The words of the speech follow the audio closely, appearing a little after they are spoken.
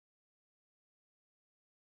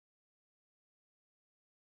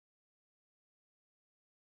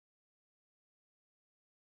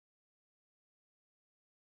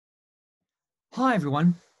Hi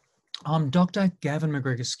everyone, I'm Dr. Gavin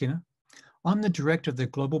Macgregor-Skinner. I'm the Director of the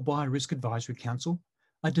Global Biorisk Advisory Council,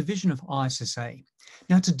 a division of ISSA.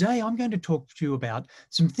 Now today I'm going to talk to you about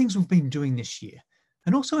some things we've been doing this year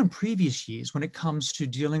and also in previous years when it comes to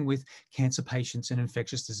dealing with cancer patients and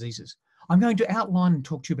infectious diseases. I'm going to outline and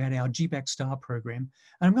talk to you about our GBAC STAR program,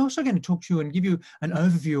 and I'm also going to talk to you and give you an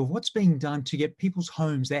overview of what's being done to get people's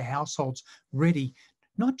homes, their households ready,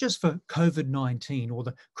 not just for COVID-19 or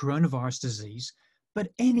the coronavirus disease, but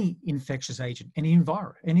any infectious agent, any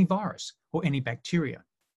virus or any bacteria.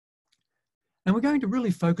 And we're going to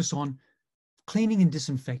really focus on cleaning and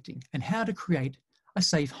disinfecting and how to create a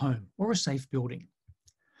safe home or a safe building.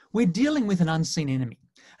 We're dealing with an unseen enemy,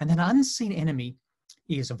 and that unseen enemy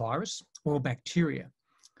is a virus or a bacteria.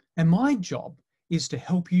 And my job is to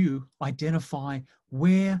help you identify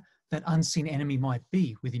where that unseen enemy might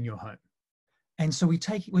be within your home. And so we're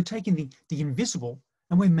taking the invisible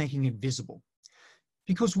and we're making it visible.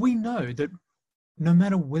 Because we know that no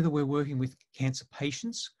matter whether we're working with cancer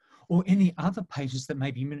patients or any other patients that may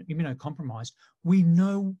be immunocompromised, we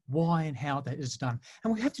know why and how that is done.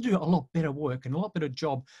 And we have to do a lot better work and a lot better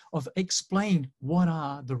job of explaining what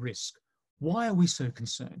are the risks. Why are we so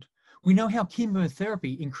concerned? We know how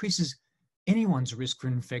chemotherapy increases anyone's risk for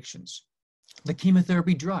infections. The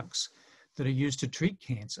chemotherapy drugs that are used to treat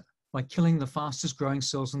cancer by killing the fastest growing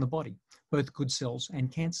cells in the body, both good cells and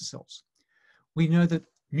cancer cells. We know that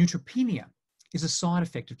neutropenia is a side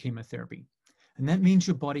effect of chemotherapy, and that means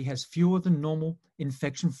your body has fewer than normal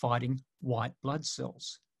infection-fighting white blood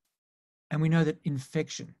cells. And we know that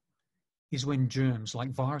infection is when germs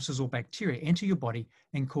like viruses or bacteria enter your body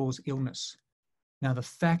and cause illness. Now, the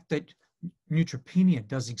fact that neutropenia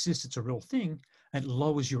does exist, it's a real thing, it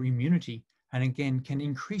lowers your immunity and again can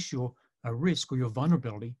increase your risk or your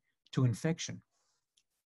vulnerability to infection.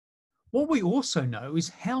 What we also know is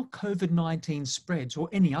how COVID-19 spreads, or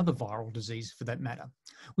any other viral disease for that matter.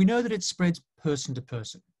 We know that it spreads person to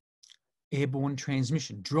person. Airborne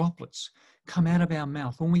transmission, droplets, come out of our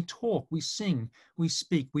mouth. When we talk, we sing, we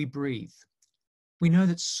speak, we breathe. We know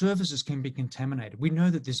that surfaces can be contaminated. We know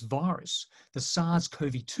that this virus, the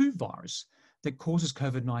SARS-CoV-2 virus that causes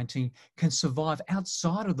COVID-19, can survive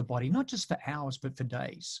outside of the body, not just for hours, but for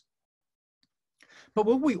days. But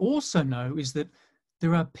what we also know is that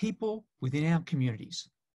there are people within our communities,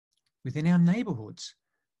 within our neighborhoods,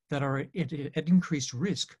 that are at increased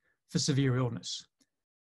risk for severe illness.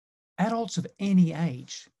 Adults of any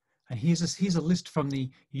age, and here's a list from the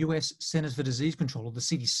US Centers for Disease Control, or the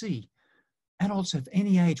CDC, adults of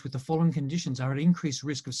any age with the following conditions are at increased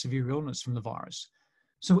risk of severe illness from the virus.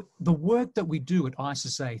 So the work that we do at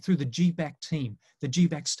ISSA through the GBAC team, the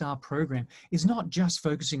GBAC STAR program, is not just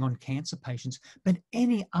focusing on cancer patients, but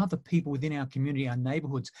any other people within our community, our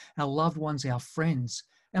neighborhoods, our loved ones, our friends,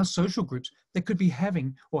 our social groups that could be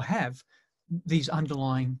having or have these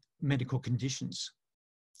underlying medical conditions.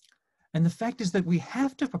 And the fact is that we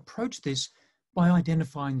have to approach this by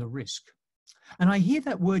identifying the risk. And I hear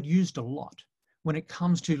that word used a lot when it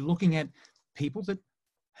comes to looking at people that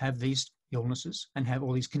have these illnesses and have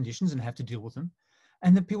all these conditions and have to deal with them.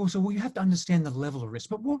 And that people say, well, you have to understand the level of risk.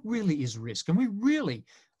 But what really is risk? And we really,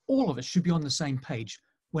 all of us should be on the same page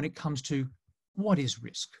when it comes to what is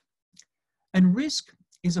risk. And risk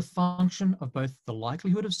is a function of both the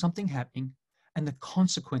likelihood of something happening and the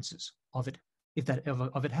consequences of it, if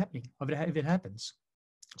it happens.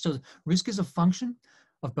 So risk is a function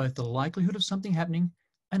of both the likelihood of something happening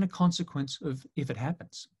and a consequence of if it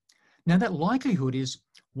happens. Now that likelihood is,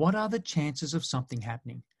 what are the chances of something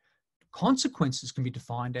happening? Consequences can be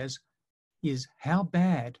defined as, is how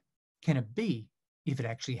bad can it be if it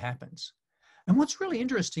actually happens? And what's really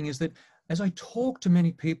interesting is that as I talk to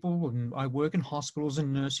many people, and I work in hospitals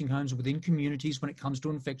and nursing homes within communities when it comes to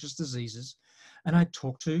infectious diseases, and I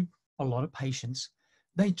talk to a lot of patients,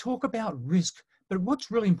 they talk about risk, but what's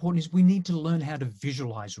really important is we need to learn how to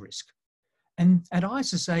visualize risk. And at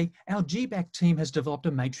ISSA, our GBAC team has developed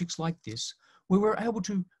a matrix like this, where we're able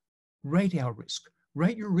to rate our risk,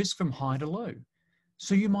 rate your risk from high to low.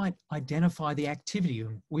 So you might identify the activity,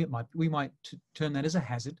 and we might turn that as a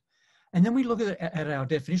hazard. And then we look at our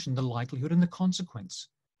definition, the likelihood and the consequence.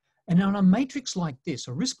 And on a matrix like this,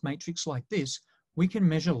 a risk matrix like this, we can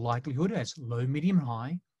measure likelihood as low, medium,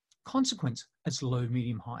 high, consequence as low,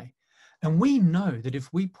 medium, high. And we know that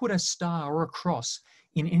if we put a star or a cross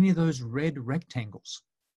in any of those red rectangles,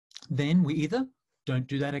 then we either don't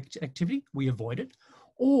do that activity, we avoid it,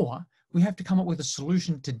 or we have to come up with a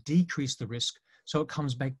solution to decrease the risk so it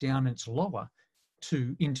comes back down and it's lower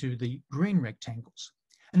into the green rectangles.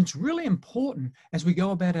 And it's really important as we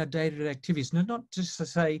go about our day-to-day activities, not to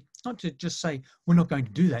just say we're not going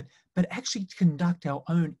to do that, but actually to conduct our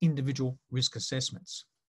own individual risk assessments.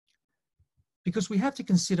 Because we have to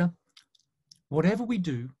consider whatever we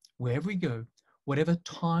do, wherever we go, whatever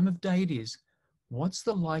time of day it is, what's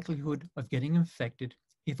the likelihood of getting infected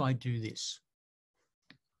if I do this?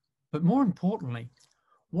 But more importantly,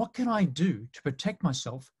 what can I do to protect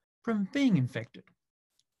myself from being infected?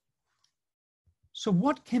 So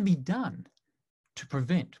what can be done to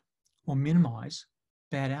prevent or minimize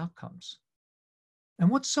bad outcomes? And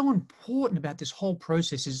what's so important about this whole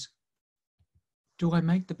process is, do I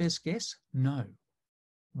make the best guess? No.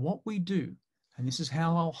 What we do, and this is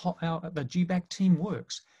how the GBAC team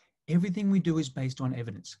works, everything we do is based on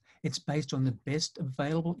evidence. It's based on the best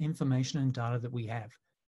available information and data that we have.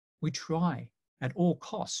 We try at all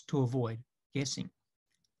costs to avoid guessing.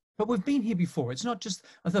 But we've been here before. It's not just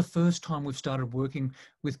the first time we've started working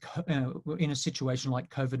with in a situation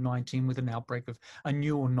like COVID-19 with an outbreak of a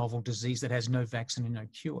new or novel disease that has no vaccine and no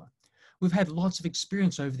cure. We've had lots of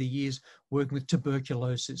experience over the years working with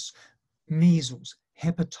tuberculosis, measles,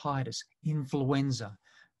 hepatitis, influenza,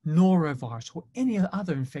 norovirus, or any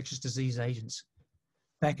other infectious disease agents.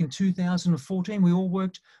 Back in 2014, we all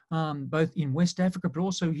worked both in West Africa, but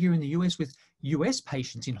also here in the US with US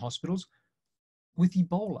patients in hospitals with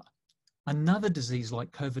Ebola, another disease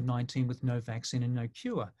like COVID-19 with no vaccine and no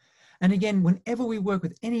cure. And again, whenever we work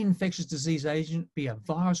with any infectious disease agent, be a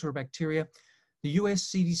virus or a bacteria, the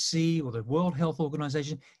US CDC or the World Health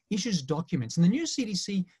Organization issues documents. And the new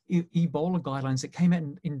CDC Ebola guidelines that came out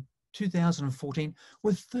in 2014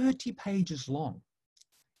 were 30 pages long.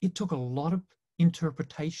 It took a lot of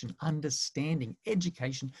interpretation, understanding,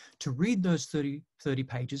 education to read those 30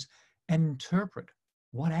 pages and interpret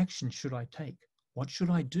what action should I take? What should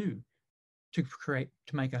I do to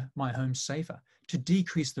make my home safer, to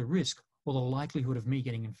decrease the risk or the likelihood of me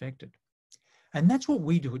getting infected? And that's what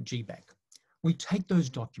we do at GBAC. We take those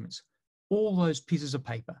documents, all those pieces of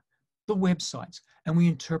paper, the websites, and we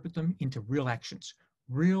interpret them into real actions,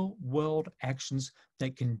 real world actions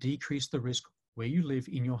that can decrease the risk where you live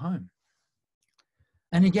in your home.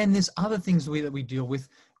 And again, there's other things that we deal with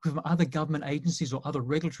from other government agencies or other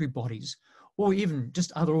regulatory bodies, or even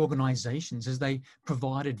just other organizations as they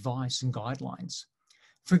provide advice and guidelines.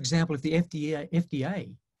 For example, if the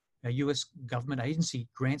FDA, a US government agency,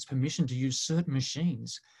 grants permission to use certain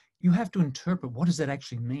machines, you have to interpret, what does that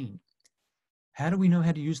actually mean? How do we know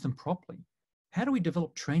how to use them properly? How do we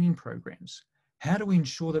develop training programs? How do we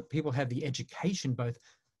ensure that people have the education, both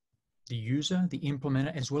the user, the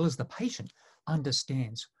implementer, as well as the patient,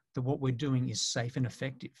 understands that what we're doing is safe and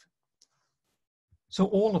effective? So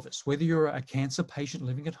all of us, whether you're a cancer patient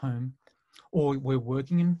living at home, or we're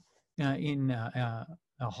working in a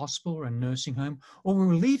hospital or a nursing home, or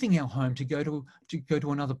we're leaving our home to go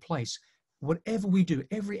to another place, whatever we do,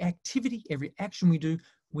 every activity, every action we do,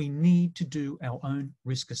 we need to do our own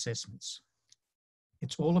risk assessments.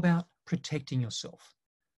 It's all about protecting yourself.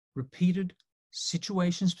 Repeated,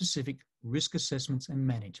 situation-specific risk assessments and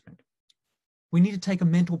management. We need to take a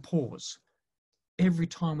mental pause every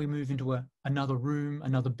time we move into another room,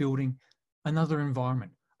 another building, another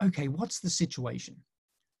environment. Okay, what's the situation?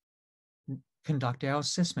 Conduct our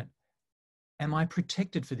assessment. Am I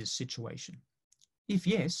protected for this situation? If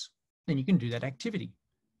yes, then you can do that activity.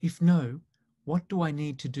 If no, what do I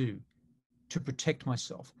need to do to protect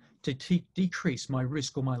myself, to decrease my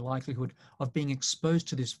risk or my likelihood of being exposed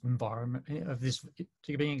to this environment,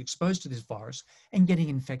 being exposed to this virus and getting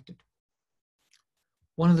infected?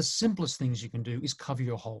 One of the simplest things you can do is cover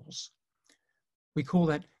your holes. We call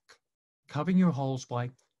that covering your holes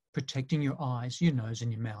by protecting your eyes, your nose,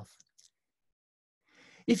 and your mouth.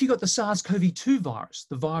 If you got the SARS-CoV-2 virus,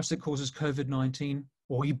 the virus that causes COVID-19,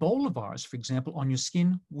 or Ebola virus, for example, on your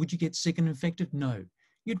skin, would you get sick and infected? No.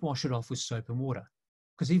 You'd wash it off with soap and water,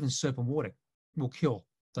 because even soap and water will kill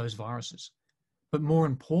those viruses. But more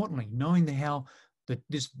importantly, knowing how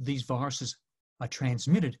these viruses are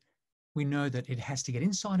transmitted, we know that it has to get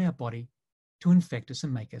inside our body to infect us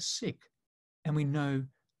and make us sick. And we know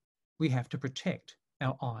we have to protect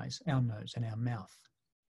our eyes, our nose, and our mouth.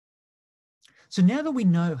 So now that we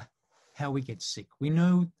know how we get sick, we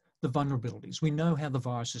know the vulnerabilities, we know how the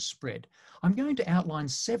virus is spread, I'm going to outline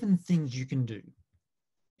 7 things you can do.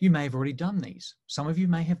 You may have already done these. Some of you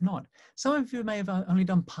may have not. Some of you may have only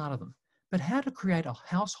done part of them. But how to create a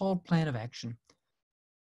household plan of action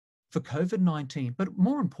for COVID-19, but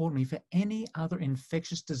more importantly, for any other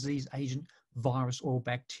infectious disease agent, virus or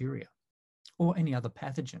bacteria, or any other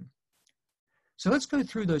pathogen. So let's go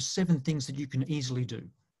through those 7 things that you can easily do.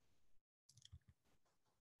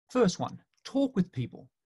 First one, talk with people.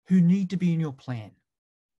 who need to be in your plan.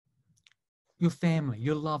 Your family,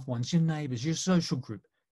 your loved ones, your neighbors, your social group.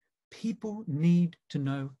 People need to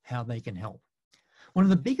know how they can help. One of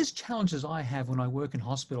the biggest challenges I have when I work in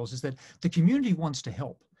hospitals is that the community wants to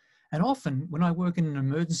help. And often when I work in an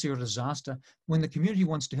emergency or disaster, when the community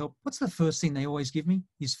wants to help, what's the first thing they always give me?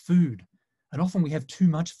 Is food. And often we have too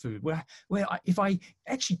much food. If I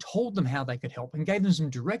actually told them how they could help and gave them some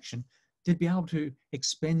direction, they'd be able to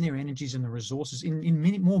expend their energies and the resources in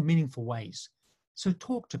many more meaningful ways. So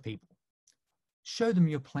talk to people. Show them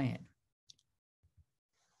your plan.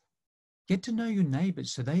 Get to know your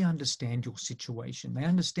neighbors so they understand your situation. They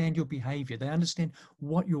understand your behavior. They understand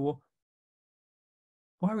what you're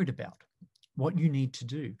worried about, what you need to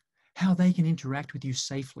do, how they can interact with you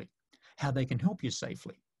safely, how they can help you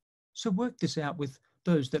safely. So work this out with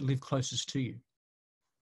those that live closest to you.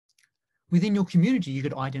 Within your community, you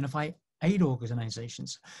could identify aid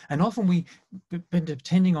organizations. And often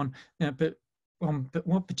depending on,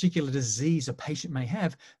 what particular disease a patient may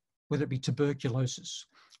have, whether it be tuberculosis,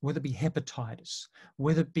 whether it be hepatitis,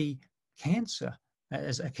 whether it be cancer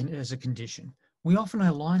as a condition, we often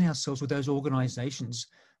align ourselves with those organizations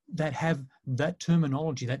that have that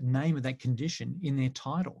terminology, that name of that condition in their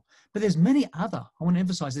title. But there's many other, I want to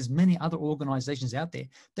emphasize, there's many other organizations out there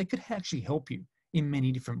that could actually help you in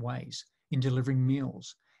many different ways, in delivering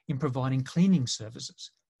meals, in providing cleaning services,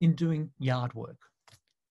 in doing yard work.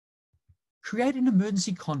 Create an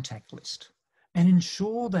emergency contact list and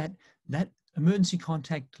ensure that that emergency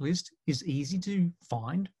contact list is easy to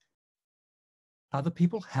find. Other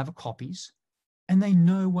people have copies and they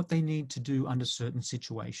know what they need to do under certain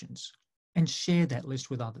situations, and share that list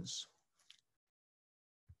with others.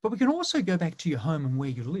 But we can also go back to your home and where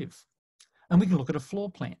you live, and we can look at a floor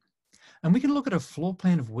plan. And we can look at a floor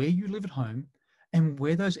plan of where you live at home and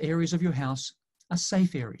where those areas of your house are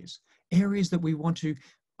safe areas, areas that we want to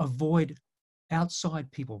avoid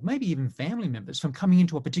outside people, maybe even family members, from coming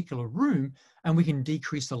into a particular room, and we can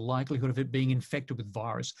decrease the likelihood of it being infected with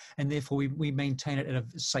virus, and therefore we maintain it at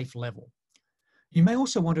a safe level. You may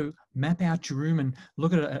also want to map out your room and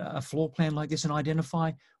look at a floor plan like this and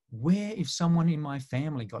identify where, if someone in my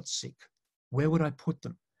family got sick, where would I put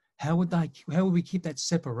them? How would we keep that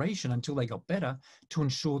separation until they got better to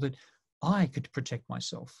ensure that I could protect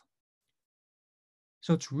myself?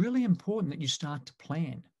 So it's really important that you start to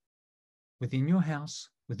plan within your house,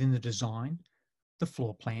 within the design, the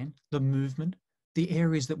floor plan, the movement, the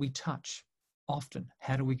areas that we touch often.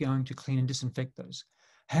 How are we going to clean and disinfect those?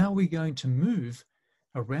 How are we going to move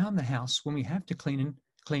around the house when we have to clean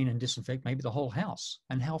and disinfect maybe the whole house?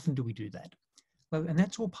 And how often do we do that? Well, and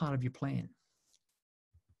that's all part of your plan.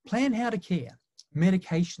 Plan how to care.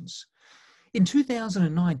 Medications. In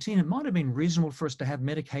 2019, it might have been reasonable for us to have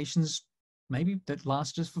medications maybe that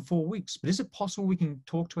last us for 4 weeks. But is it possible we can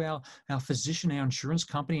talk to our physician, our insurance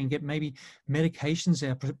company, and get maybe medications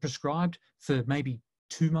prescribed for maybe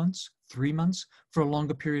 2 months, 3 months, for a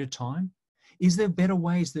longer period of time? Is there better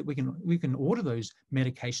ways that we can order those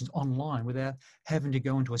medications online without having to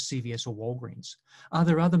go into a CVS or Walgreens? Are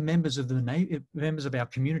there other members of our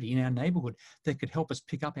community in our neighborhood that could help us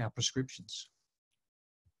pick up our prescriptions?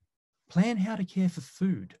 Plan how to care for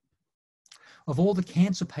food. Of all the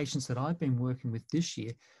cancer patients that I've been working with this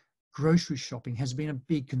year, grocery shopping has been a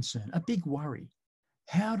big concern, a big worry.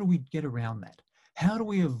 How do we get around that? How do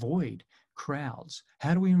we avoid crowds?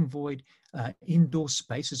 How do we avoid indoor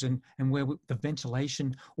spaces and where the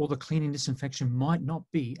ventilation or the cleaning disinfection might not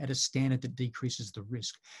be at a standard that decreases the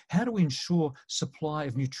risk? How do we ensure supply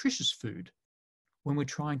of nutritious food when we're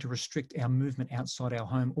trying to restrict our movement outside our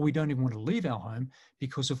home, or we don't even want to leave our home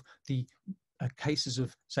because of the cases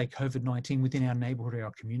of, say, COVID-19 within our neighborhood or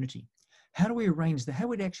our community? How do we arrange that? How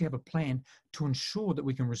would we actually have a plan to ensure that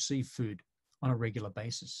we can receive food on a regular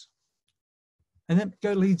basis? And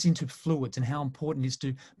that leads into fluids and how important it is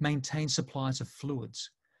to maintain supplies of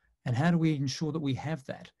fluids. And how do we ensure that we have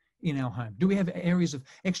that in our home? Do we have areas of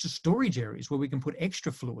extra storage areas where we can put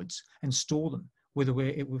extra fluids and store them?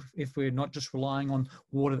 If we're not just relying on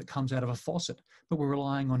water that comes out of a faucet, but we're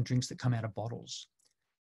relying on drinks that come out of bottles.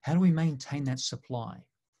 How do we maintain that supply?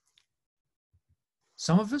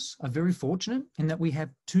 Some of us are very fortunate in that we have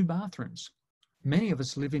 2 bathrooms. Many of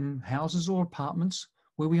us live in houses or apartments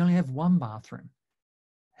where we only have 1 bathroom.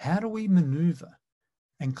 How do we maneuver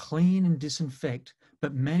and clean and disinfect,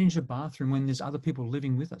 but manage a bathroom when there's other people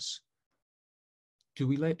living with us? Do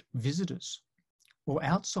we let visitors or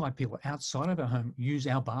outside people outside of our home use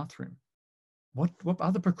our bathroom? What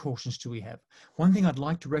other precautions do we have? One thing I'd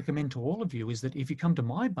like to recommend to all of you is that if you come to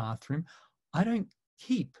my bathroom, I don't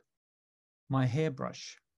keep my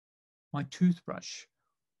hairbrush, my toothbrush,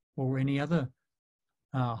 or any other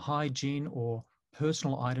hygiene or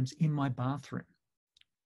personal items in my bathroom.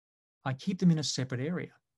 I keep them in a separate area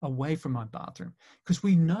away from my bathroom because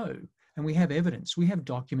we know and we have evidence, we have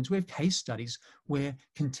documents, we have case studies where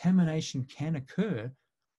contamination can occur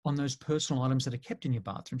on those personal items that are kept in your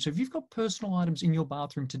bathroom. So if you've got personal items in your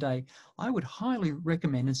bathroom today, I would highly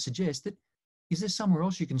recommend and suggest that is there somewhere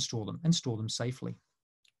else you can store them and store them safely?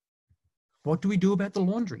 What do we do about the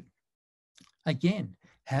laundry? Again,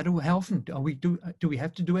 how often do we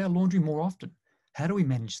have to do our laundry more often? How do we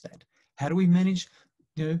manage that? How do we manage,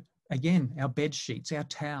 again, our bed sheets, our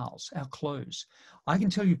towels, our clothes? I can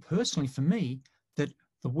tell you personally, for me, that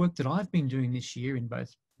the work that I've been doing this year in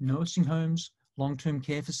both nursing homes, long-term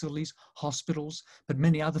care facilities, hospitals, but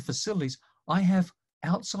many other facilities, I have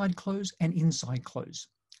outside clothes and inside clothes.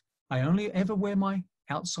 I only ever wear my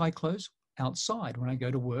outside clothes outside when I go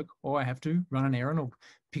to work or I have to run an errand or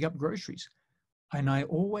pick up groceries. And I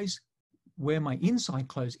always wear my inside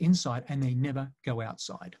clothes inside and they never go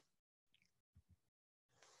outside.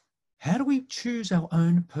 How do we choose our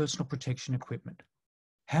own personal protection equipment?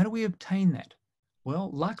 How do we obtain that? Well,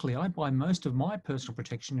 luckily, I buy most of my personal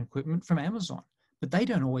protection equipment from Amazon, but they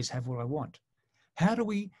don't always have what I want. How do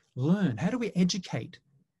we learn? How do we educate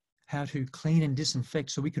how to clean and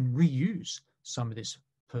disinfect so we can reuse some of this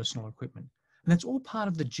personal equipment? And that's all part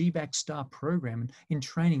of the GBAC STAR program in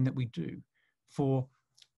training that we do for,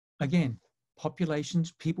 again,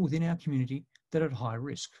 populations, people within our community that are at high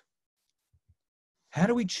risk. How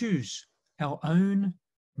do we choose our own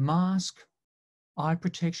mask, eye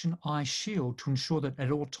protection, eye shield to ensure that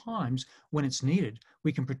at all times when it's needed,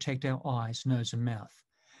 we can protect our eyes, nose, and mouth?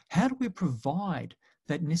 How do we provide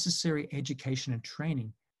that necessary education and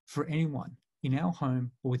training for anyone in our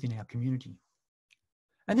home or within our community?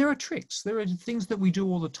 And there are tricks. There are things that we do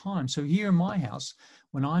all the time. So here in my house,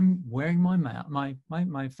 when I'm wearing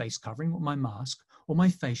my face covering or my mask or my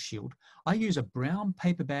face shield, I use a brown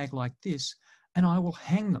paper bag like this, and I will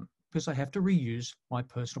hang them because I have to reuse my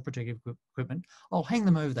personal protective equipment. I'll hang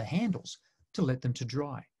them over the handles to let them to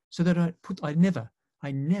dry so that I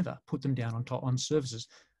never put them down on surfaces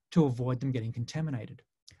to avoid them getting contaminated.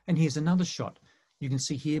 And here's another shot. You can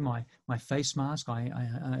see here my face mask.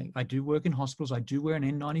 I do work in hospitals. I do wear an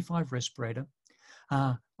N95 respirator.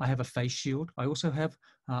 I have a face shield. I also have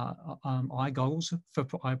eye goggles for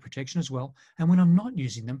eye protection as well. And when I'm not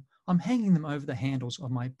using them, I'm hanging them over the handles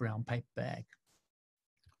of my brown paper bag.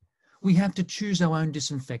 We have to choose our own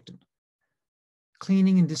disinfectant.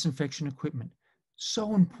 Cleaning and disinfection equipment.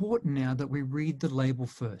 So important now that we read the label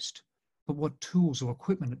first. But what tools or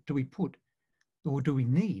equipment do we put or do we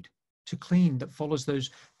need to clean that follows those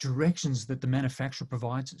directions that the manufacturer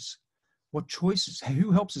provides us? What choices?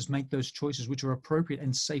 Who helps us make those choices which are appropriate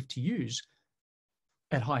and safe to use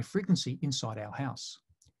at high frequency inside our house?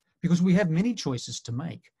 Because we have many choices to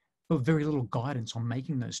make, but very little guidance on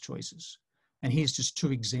making those choices. And here's just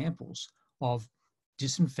two examples of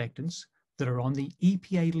disinfectants that are on the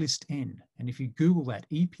EPA List N. And if you Google that,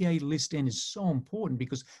 EPA List N is so important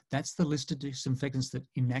because that's the list of disinfectants that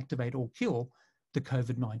inactivate or kill the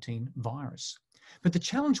COVID-19 virus. But the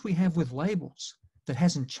challenge we have with labels that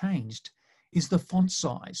hasn't changed is the font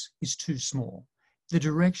size is too small. The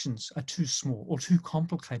directions are too small or too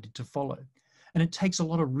complicated to follow. And it takes a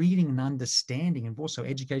lot of reading and understanding and also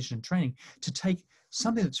education and training to take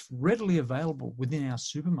something that's readily available within our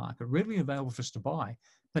supermarket, readily available for us to buy,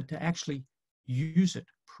 but to actually use it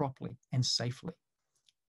properly and safely.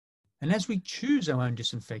 And as we choose our own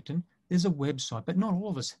disinfectant, there's a website, but not all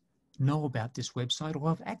of us know about this website or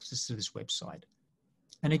have access to this website.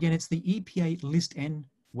 And again, it's the EPA List N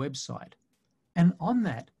website. And on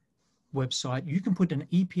that website, you can put an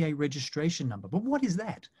EPA registration number. But what is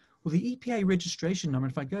that? Well, the EPA registration number,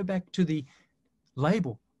 if I go back to the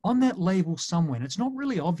label, on that label somewhere, and it's not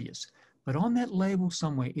really obvious, but on that label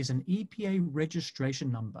somewhere is an EPA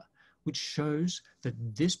registration number, which shows that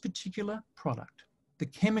this particular product, the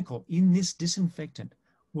chemical in this disinfectant,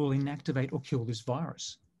 will inactivate or kill this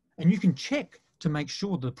virus. And you can check to make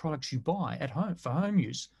sure the products you buy at home for home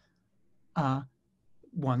use are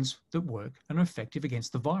ones that work and are effective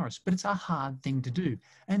against the virus. But it's a hard thing to do,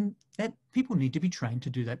 and that people need to be trained to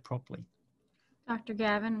do that properly. Dr.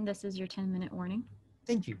 Gavin, this is your 10-minute warning.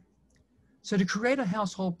 Thank you. So to create a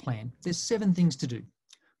household plan, there's 7 things to do.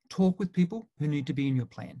 Talk with people who need to be in your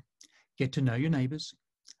plan. Get to know your neighbours.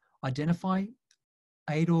 Identify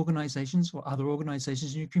aid organisations or other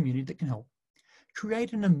organisations in your community that can help.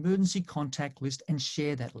 Create an emergency contact list and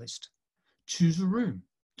share that list. Choose a room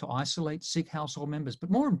to isolate sick household members, but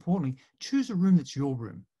more importantly, choose a room that's your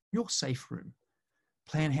room, your safe room.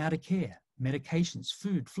 Plan how to care, medications,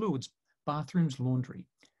 food, fluids, bathrooms, laundry.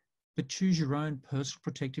 but choose your own personal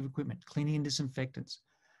protective equipment, cleaning and disinfectants,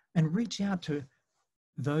 and reach out to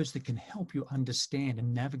those that can help you understand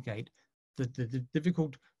and navigate the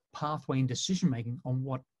difficult pathway in decision-making on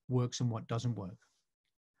what works and what doesn't work.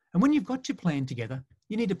 And when you've got your plan together,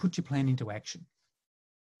 you need to put your plan into action.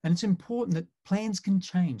 And it's important that plans can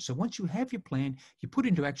change. So once you have your plan, you put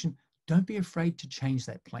into action, don't be afraid to change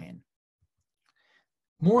that plan.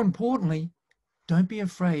 More importantly, don't be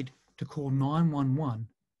afraid to call 911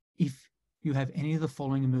 if you have any of the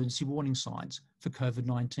following emergency warning signs for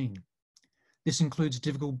COVID-19. This includes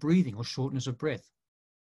difficult breathing or shortness of breath,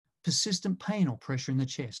 persistent pain or pressure in the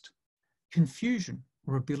chest, confusion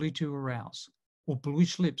or ability to arouse, or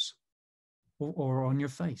bluish lips or on your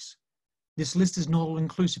face. This list is not all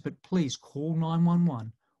inclusive, but please call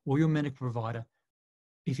 911 or your medical provider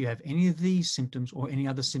if you have any of these symptoms or any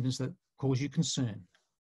other symptoms that cause you concern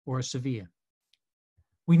or are severe.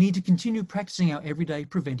 We need to continue practicing our everyday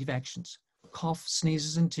preventive actions. Cough,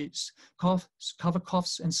 sneezes, and cover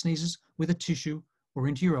coughs and sneezes with a tissue or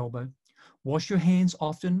into your elbow. Wash your hands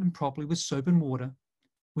often and properly with soap and water.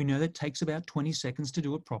 We know that takes about 20 seconds to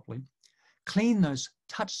do it properly. Clean those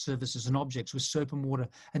touch surfaces and objects with soap and water,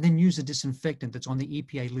 and then use a disinfectant that's on the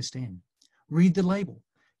EPA list N. Read the label.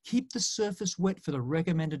 Keep the surface wet for the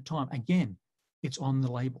recommended time. Again, it's on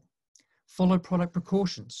the label. Follow product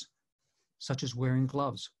precautions, such as wearing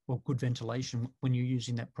gloves or good ventilation when you're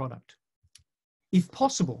using that product. If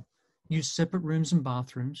possible, use separate rooms and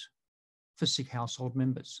bathrooms for sick household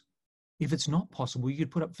members. If it's not possible, you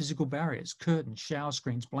could put up physical barriers, curtains, shower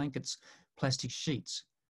screens, blankets, plastic sheets.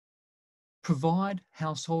 Provide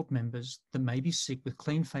household members that may be sick with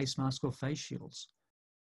clean face masks or face shields.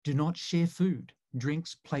 Do not share food,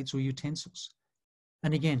 drinks, plates, or utensils.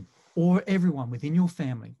 And again, or everyone within your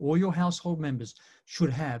family or your household members should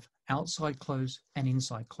have outside clothes and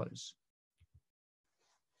inside clothes.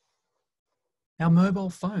 Our mobile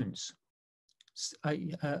phones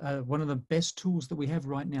are one of the best tools that we have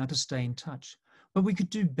right now to stay in touch. But we could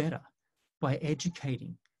do better by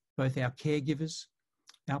educating both our caregivers,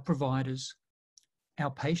 our providers, our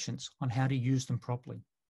patients on how to use them properly,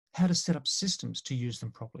 how to set up systems to use them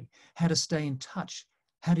properly, how to stay in touch,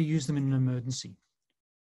 how to use them in an emergency.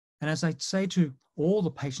 And as I say to all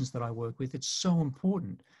the patients that I work with, it's so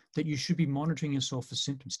important that you should be monitoring yourself for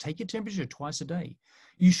symptoms. Take your temperature twice a day.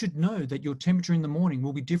 You should know that your temperature in the morning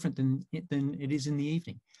will be different than it is in the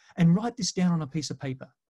evening. And write this down on a piece of paper.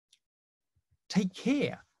 Take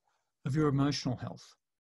care of your emotional health,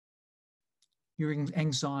 your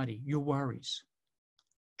anxiety, your worries.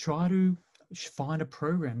 Try to find a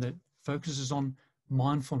program that focuses on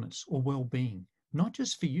mindfulness or well-being, not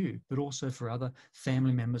just for you, but also for other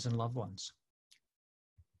family members and loved ones.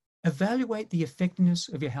 Evaluate the effectiveness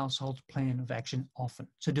of your household plan of action often.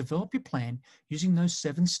 So develop your plan using those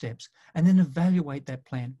 7 steps and then evaluate that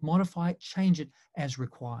plan, modify it, change it as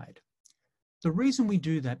required. The reason we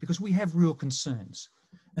do that, because we have real concerns.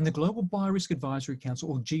 And the Global Biorisk Advisory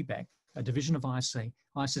Council, or GBAC, a division of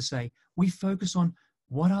ISSA, we focus on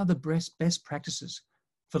what are the best practices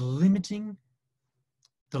for limiting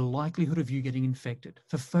the likelihood of you getting infected,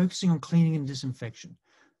 for focusing on cleaning and disinfection.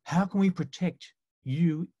 How can we protect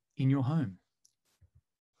you in your home?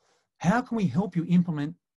 How can we help you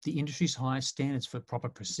implement the industry's highest standards for proper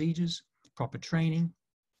procedures, proper training,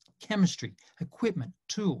 chemistry, equipment,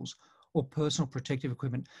 tools, or personal protective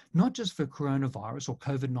equipment, not just for coronavirus or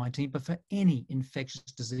COVID-19, but for any infectious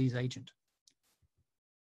disease agent?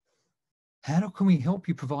 How can we help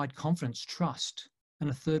you provide confidence, trust, and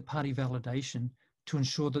a third-party validation to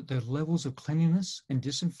ensure that the levels of cleanliness and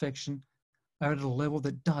disinfection are at a level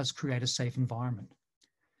that does create a safe environment?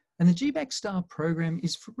 And the GBAC STAR program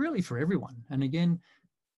is really for everyone. And again,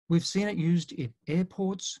 we've seen it used in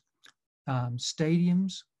airports,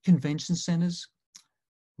 stadiums, convention centers,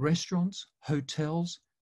 restaurants, hotels,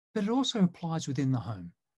 but it also applies within the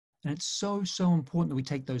home. And it's so, so important that we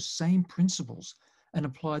take those same principles and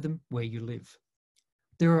apply them where you live.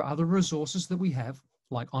 There are other resources that we have,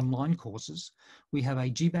 like online courses. We have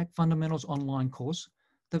a GBAC Fundamentals online course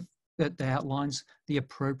that outlines the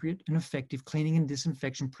appropriate and effective cleaning and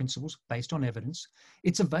disinfection principles based on evidence.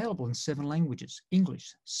 It's available in 7 languages: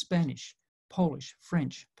 English, Spanish, Polish,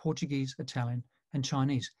 French, Portuguese, Italian, and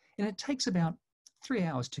Chinese. And it takes about 3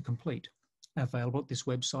 hours to complete. Available at this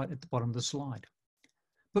website at the bottom of the slide.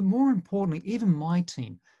 But more importantly, even my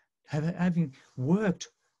team, having worked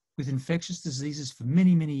with infectious diseases for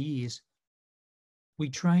many, many years, we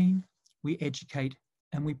train, we educate,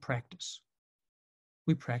 and we practice.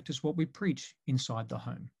 We practice what we preach inside the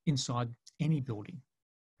home, inside any building.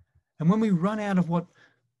 And when we run out of what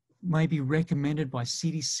may be recommended by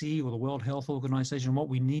CDC or the World Health Organization, what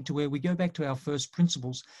we need to wear, we go back to our first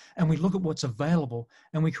principles and we look at what's available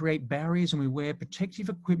and we create barriers and we wear protective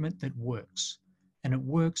equipment that works. And it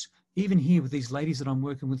works even here with these ladies that I'm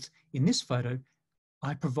working with in this photo.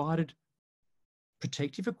 I provided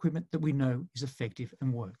protective equipment that we know is effective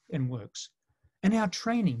and works. And our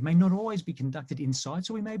training may not always be conducted inside,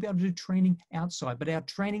 so we may be able to do training outside, but our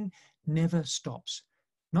training never stops.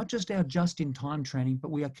 Not just our just-in-time training, but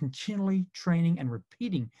we are continually training and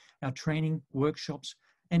repeating our training workshops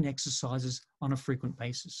and exercises on a frequent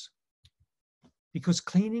basis. Because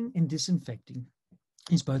cleaning and disinfecting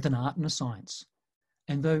is both an art and a science.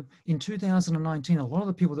 And though in 2019, a lot of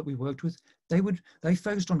the people that we worked with, they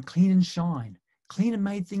focused on clean and shine, clean and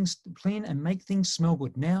make things smell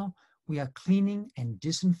good. Now we are cleaning and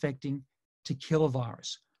disinfecting to kill a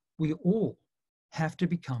virus. We all have to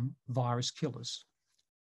become virus killers.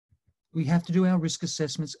 We have to do our risk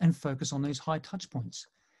assessments and focus on those high touch points.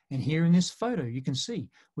 And here in this photo, you can see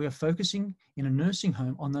we are focusing in a nursing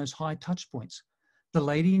home on those high touch points. The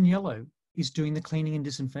lady in yellow is doing the cleaning and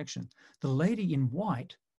disinfection. The lady in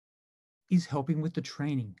white is helping with the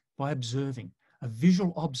training by observing, a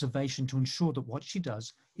visual observation to ensure that what she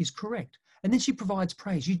does is correct. And then she provides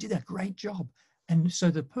praise. You did a great job. And so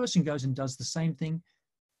the person goes and does the same thing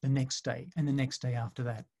the next day and the next day after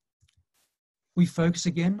that. We focus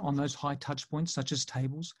again on those high touch points such as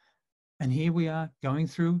tables. And here we are going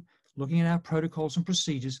through, looking at our protocols and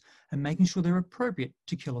procedures and making sure they're appropriate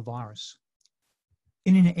to kill a virus.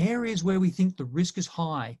 And in areas where we think the risk is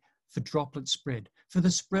high for droplet spread, for the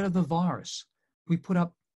spread of the virus, we put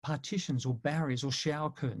up partitions or barriers or shower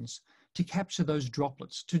curtains to capture those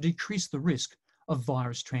droplets, to decrease the risk of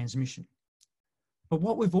virus transmission. But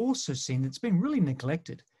what we've also seen that's been really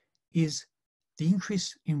neglected is the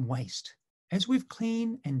increase in waste. As we've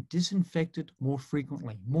cleaned and disinfected more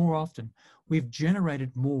frequently, more often, we've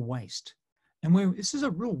generated more waste. And this is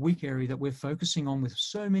a real weak area that we're focusing on with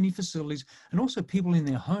so many facilities and also people in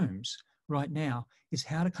their homes right now, is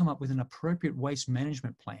how to come up with an appropriate waste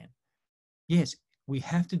management plan. Yes, we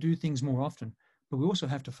have to do things more often, but we also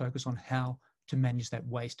have to focus on how to manage that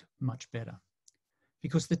waste much better.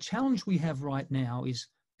 Because the challenge we have right now is,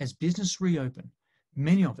 as business reopen,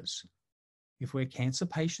 many of us, if we're cancer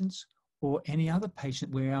patients or any other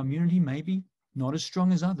patient where our immunity may be not as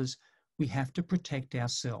strong as others, we have to protect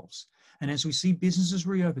ourselves. And as we see businesses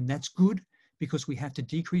reopen, that's good because we have to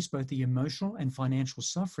decrease both the emotional and financial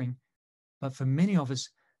suffering. But for many of us,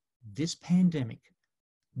 this pandemic,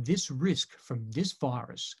 this risk from this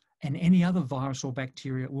virus and any other virus or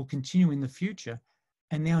bacteria will continue in the future.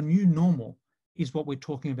 And our new normal is what we're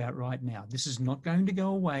talking about right now. This is not going to go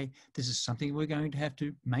away. This is something we're going to have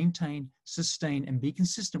to maintain, sustain, and be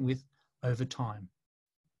consistent with over time.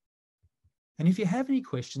 And if you have any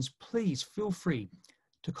questions, please feel free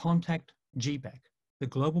to contact GBAC, the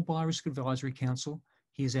Global Biorisk Advisory Council.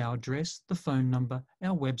 Here's our address, the phone number,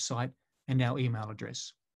 our website, and our email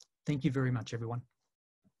address. Thank you very much, everyone.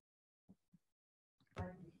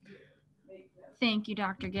 Thank you,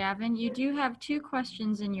 Dr. Gavin. You do have 2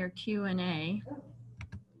 questions in your Q&A.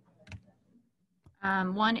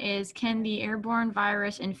 One is, can the airborne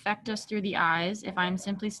virus infect us through the eyes if I'm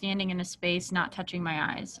simply standing in a space not touching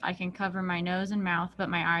my eyes? I can cover my nose and mouth, but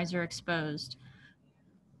my eyes are exposed.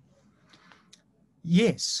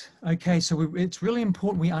 Yes. Okay, so it's really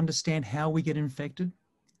important we understand how we get infected.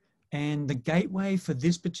 And the gateway for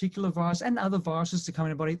this particular virus and other viruses to come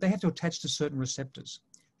in the body, they have to attach to certain receptors.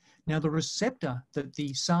 Now, the receptor that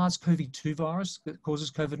the SARS-CoV-2 virus that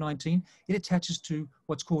causes COVID-19, it attaches to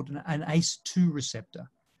what's called an ACE2 receptor.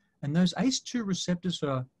 And those ACE2 receptors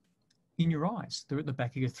are in your eyes. They're at the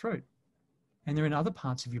back of your throat. And they're in other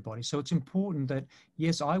parts of your body. So it's important that,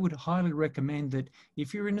 yes, I would highly recommend that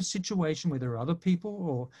if you're in a situation where there are other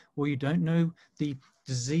people or you don't know the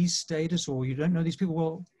disease status or you don't know these people,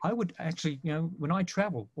 well, I would actually, when I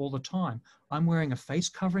travel all the time, I'm wearing a face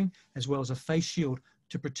covering as well as a face shield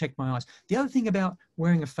to protect my eyes. The other thing about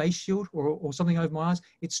wearing a face shield or something over my eyes,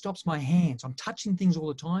 it stops my hands. I'm touching things all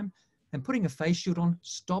the time, and putting a face shield on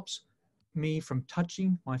stops me from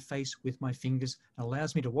touching my face with my fingers and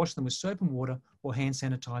allows me to wash them with soap and water or hand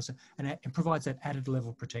sanitizer and provides that added level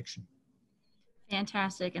of protection.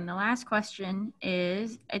 Fantastic. And the last question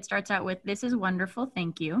is, it starts out with, this is wonderful,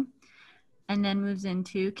 thank you. And then moves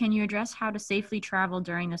into, can you address how to safely travel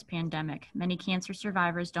during this pandemic? Many cancer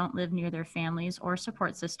survivors don't live near their families or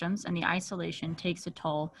support systems, and the isolation takes a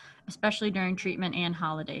toll, especially during treatment and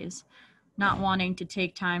holidays. Not wanting to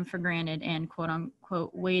take time for granted and quote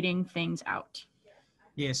unquote waiting things out.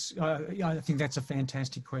 Yes, I think that's a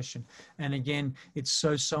fantastic question. And again, it's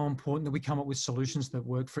so important that we come up with solutions that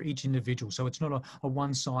work for each individual. So it's not a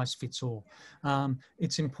one size fits all.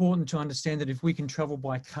 It's important to understand that if we can travel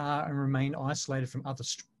by car and remain isolated from other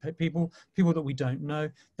people that we don't know,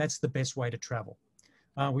 that's the best way to travel.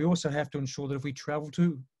 We also have to ensure that if we travel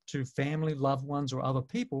to family, loved ones, or other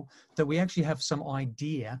people, that we actually have some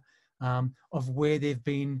idea of where they've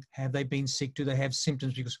been, have they been sick, do they have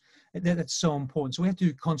symptoms, because that's so important. So we have to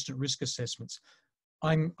do constant risk assessments.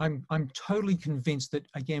 I'm totally convinced that,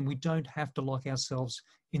 again, we don't have to lock ourselves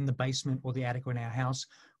in the basement or the attic or in our house.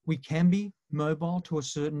 We can be mobile to a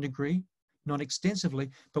certain degree, not extensively,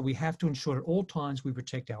 but we have to ensure at all times we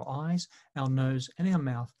protect our eyes, our nose, and our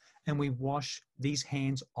mouth, and we wash these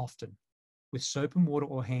hands often with soap and water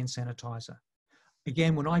or hand sanitizer.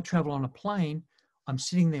 Again, when I travel on a plane, I'm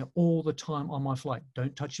sitting there all the time on my flight.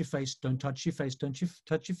 Don't touch your face, don't touch your face, don't you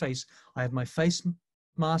touch your face. I have my face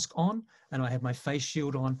mask on and I have my face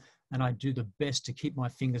shield on, and I do the best to keep my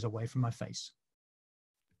fingers away from my face.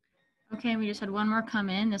 Okay, we just had one more come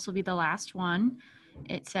in. This will be the last one.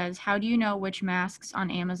 It says, how do you know which masks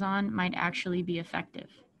on Amazon might actually be effective?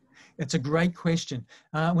 It's a great question.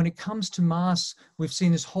 When it comes to masks, we've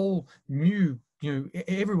seen this whole new,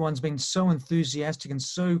 everyone's been so enthusiastic and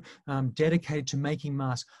so dedicated to making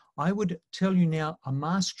masks. I would tell you now, a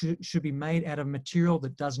mask should be made out of material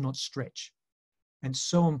that does not stretch. And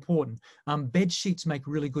so important. Bed sheets make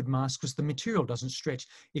really good masks because the material doesn't stretch.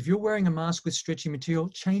 If you're wearing a mask with stretchy material,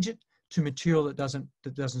 change it to material that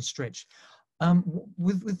doesn't stretch.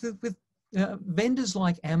 With vendors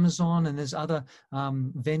like Amazon, and there's other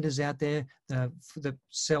vendors out there that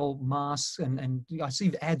sell masks, and I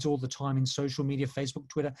see ads all the time in social media, Facebook,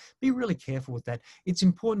 Twitter. Be really careful with that. It's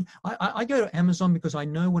important. I go to Amazon because I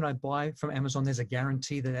know when I buy from Amazon, there's a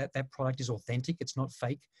guarantee that that product is authentic. It's not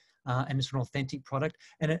fake. And it's an authentic product.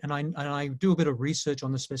 And I do a bit of research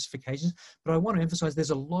on the specifications, but I want to emphasize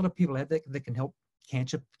there's a lot of people out there that can help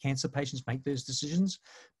cancer patients make those decisions.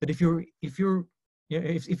 But if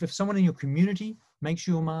someone in your community makes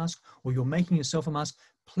you a mask, or you're making yourself a mask,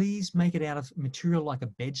 please make it out of material like a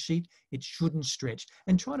bed sheet. It shouldn't stretch,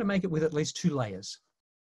 and try to make it with at least 2 layers.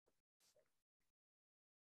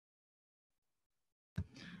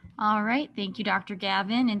 All right. Thank you, Dr.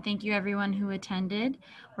 Gavin, and thank you everyone who attended.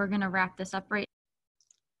 We're going to wrap this up right.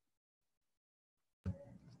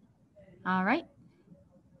 All right.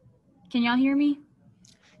 Can y'all hear me?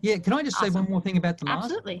 Yeah, can I just say one more thing about the mask?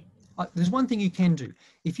 Absolutely. There's one thing you can do.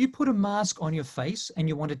 If you put a mask on your face and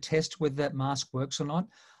you want to test whether that mask works or not,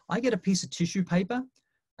 I get a piece of tissue paper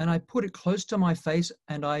and I put it close to my face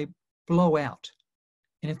and I blow out.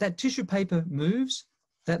 And if that tissue paper moves,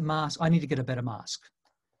 that mask, I need to get a better mask.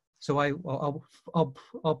 So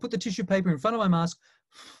I'll put the tissue paper in front of my mask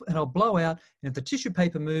and I'll blow out. And if the tissue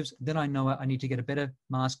paper moves, then I know I need to get a better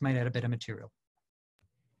mask made out of better material.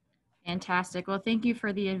 Fantastic. Well, thank you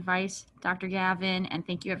for the advice, Dr. Gavin, and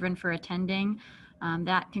thank you everyone for attending.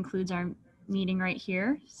 That concludes our meeting right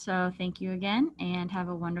here. So thank you again, and have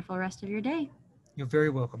a wonderful rest of your day. You're very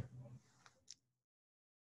welcome.